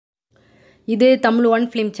இது Tamil one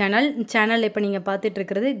film channel இப்போ நீங்கள் பார்த்துட்டு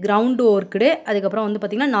இருக்கிறது கிரவுண்டு ஓர்க்கிடு. அதுக்கப்புறம் வந்து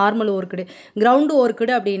பார்த்திங்கன்னா நார்மல் ஓர்க்கிடு. கிரவுண்டு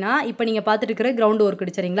ஓர்க்கிடு அப்படின்னா இப்போ நீங்கள் பார்த்துட்டு இருக்கிற கிரவுண்டு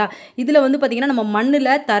ஓர்க்கிடு சரிங்களா. இதில் வந்து பார்த்திங்கன்னா நம்ம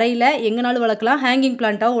மண்ணில் தரையில் எங்கேனாலும் வளர்க்கலாம், ஹேங்கிங்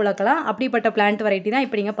பிளான்ட்டாகவும் வளர்க்கலாம். அப்படிப்பட்ட பிளான்ட் வெரைட்டி தான்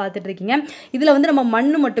இப்போ நீங்கள் பார்த்துட்ருக்கீங்க. இதில் வந்து நம்ம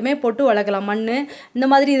மண் மட்டுமே போட்டு வளர்க்கலாம். மண் இந்த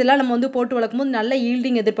மாதிரி இதெல்லாம் நம்ம வந்து போட்டு வளர்க்கும் போது நல்ல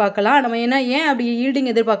ஈல்டிங் எதிர்பார்க்கலாம். நம்ம ஏன் அப்படி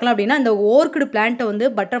ஈல்டிங் எதிர்பார்க்கலாம் அப்படின்னா இந்த ஓர்க்கிடு பிளான்ட்டை வந்து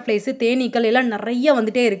பட்டர்ஃப்ளைஸு தேனீக்கள் எல்லாம் நிறைய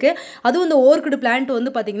வந்துகிட்டே இருக்குது. அதுவும் இந்த ஓர்க்கிடு பிளான்ட்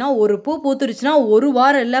வந்து பார்த்திங்கன்னா ஒரு பூ பூத்துருச்சுன்னா ஒரு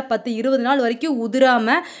வாரம் இல்லை 10-20 நாள் வரைக்கும்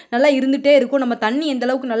உதிராமல் நல்லா இருந்துகிட்டே இருக்கும். நம்ம தண்ணி எந்த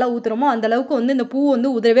அளவுக்கு நல்லா ஊற்றுறோமோ அந்த அளவுக்கு வந்து இந்த பூ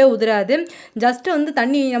வந்து உதிரவே உதிராது. ஜஸ்ட்டு வந்து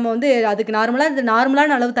தண்ணி நம்ம வந்து அதுக்கு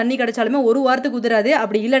நார்மலான அளவு தண்ணி கிடைச்சாலுமே ஒரு வாரத்துக்கு உதிராது.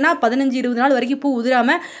 அப்படி இல்லைனா 15-20 நாள் வரைக்கும் பூ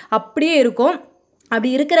உதிராமல் அப்படியே இருக்கும். அப்படி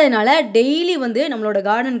இருக்கிறதுனால டெய்லி வந்து நம்மளோட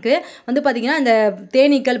கார்டனுக்கு வந்து பார்த்திங்கன்னா இந்த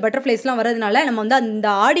தேனீக்கள் பட்டர்ஃப்ளைஸ்லாம் வர்றதுனால நம்ம வந்து அந்த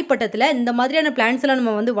ஆடிப்பட்டத்தில் இந்த மாதிரியான பிளான்ட்ஸ்லாம்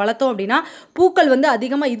நம்ம வந்து வளர்த்தோம் அப்படின்னா பூக்கள் வந்து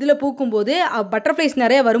அதிகமாக இதில் பூக்கும்போது பட்டர்ஃப்ளைஸ்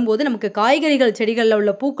நிறைய வரும்போது நமக்கு காய்கறிகள் செடிகளில்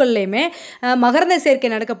உள்ள பூக்கள்லையுமே மகரந்த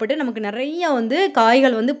சேர்க்கை நடக்கப்பட்டு நமக்கு நிறைய வந்து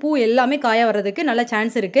காய்கள் வந்து பூ எல்லாமே காய வர்றதுக்கு நல்ல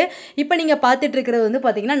சான்ஸ் இருக்குது. இப்போ நீங்கள் பார்த்துட்டு இருக்கிறது வந்து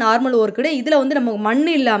பார்த்திங்கன்னா நார்மல் ஓர்க்கிடு. இதில் வந்து நம்ம மண்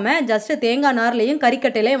இல்லாமல் ஜஸ்ட்டு தேங்காய் நார்லையும்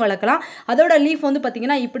கறிக்கட்டையிலையும் வளர்க்கலாம். அதோட லீஃப் வந்து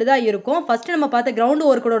பார்த்திங்கன்னா இப்படி தான் இருக்கும். ஃபஸ்ட்டு நம்ம பார்த்த கிரவுண்ட்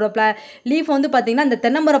ஓர்க்கிடோட லீஃப் வந்து பார்த்திங்கன்னா இந்த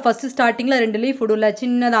தென்னமரம் ஃபஸ்ட்டு ஸ்டார்டிங்கில் 2 லீஃப் விடும்ல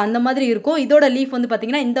சின்னதாக அந்த மாதிரி இருக்கும். இதோட லீஃப் வந்து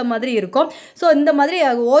பார்த்திங்கன்னா இந்த மாதிரி இருக்கும். ஸோ இந்த மாதிரி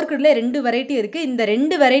ஓர்க்கிடில் 2 வெரைட்டி இருக்குது. இந்த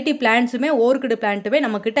 2 வெரைட்டி பிளான்ட்ஸுமே ஓர்க்கிடு பிளான்ட்டுமே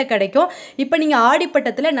நம்மக்கிட்ட கிடைக்கும். இப்போ நீங்கள்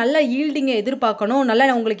ஆடிப்பட்டத்தில் நல்ல ஈல்டிங்கை எதிர்பார்க்கணும்,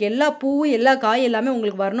 நல்லா உங்களுக்கு எல்லா பூ எல்லா காய் எல்லாமே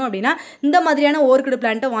உங்களுக்கு வரணும் அப்படின்னா இந்த மாதிரியான ஓர்க்கிடு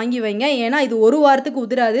பிளான்ட்டை வாங்கி வைங்க. ஏன்னா இது ஒரு வாரத்துக்கு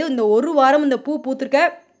உதிராது. இந்த ஒரு வாரம் இந்த பூ பூத்திருக்க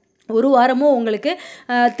ஒரு வாரமும் உங்களுக்கு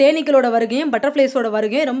தேனீக்களோட வருகையும் பட்டர்ஃப்ளைஸோட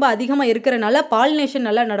வருகையும் ரொம்ப அதிகமாக இருக்கிறனால பாலினேஷன்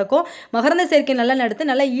நல்லா நடக்கும், மகரந்த சேர்க்கை நல்லா நடத்து,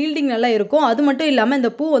 நல்லா ஈல்டிங் நல்லா இருக்கும். அது மட்டும் இல்லாமல் இந்த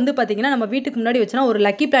பூ வந்து பார்த்திங்கன்னா நம்ம வீட்டுக்கு முன்னாடி வச்சுனா ஒரு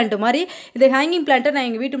லக்கி பிளான்ட் மாதிரி. இது ஹேங்கிங் பிளான்ட்டை நான்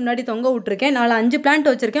எங்கள் வீட்டு முன்னாடி தொங்க விட்டுருக்கேன். 4-5 பிளான்ட்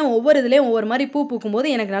வச்சுருக்கேன். ஒவ்வொரு இதுலேயும் ஒவ்வொரு மாதிரி பூ பூக்கும்போது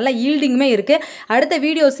எனக்கு நல்லா ஈல்டிங்குமே இருக்குது. அடுத்த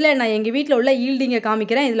வீடியோஸில் நான் எங்கள் வீட்டில் உள்ள ஈல்டிங்கை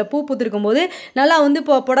காமிக்கிறேன். இதில் பூ பூத்திருக்கும் போது நல்லா வந்து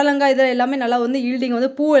இப்போ புடலங்காய் இதில் எல்லாமே நல்லா வந்து ஈல்டிங்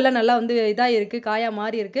வந்து பூ எல்லாம் நல்லா வந்து இதாக இருக்குது, காயாக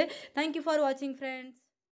மாறி இருக்குது. தேங்க்யூ ஃபார் வாட்சிங் ஃப்ரெண்ட்ஸ்.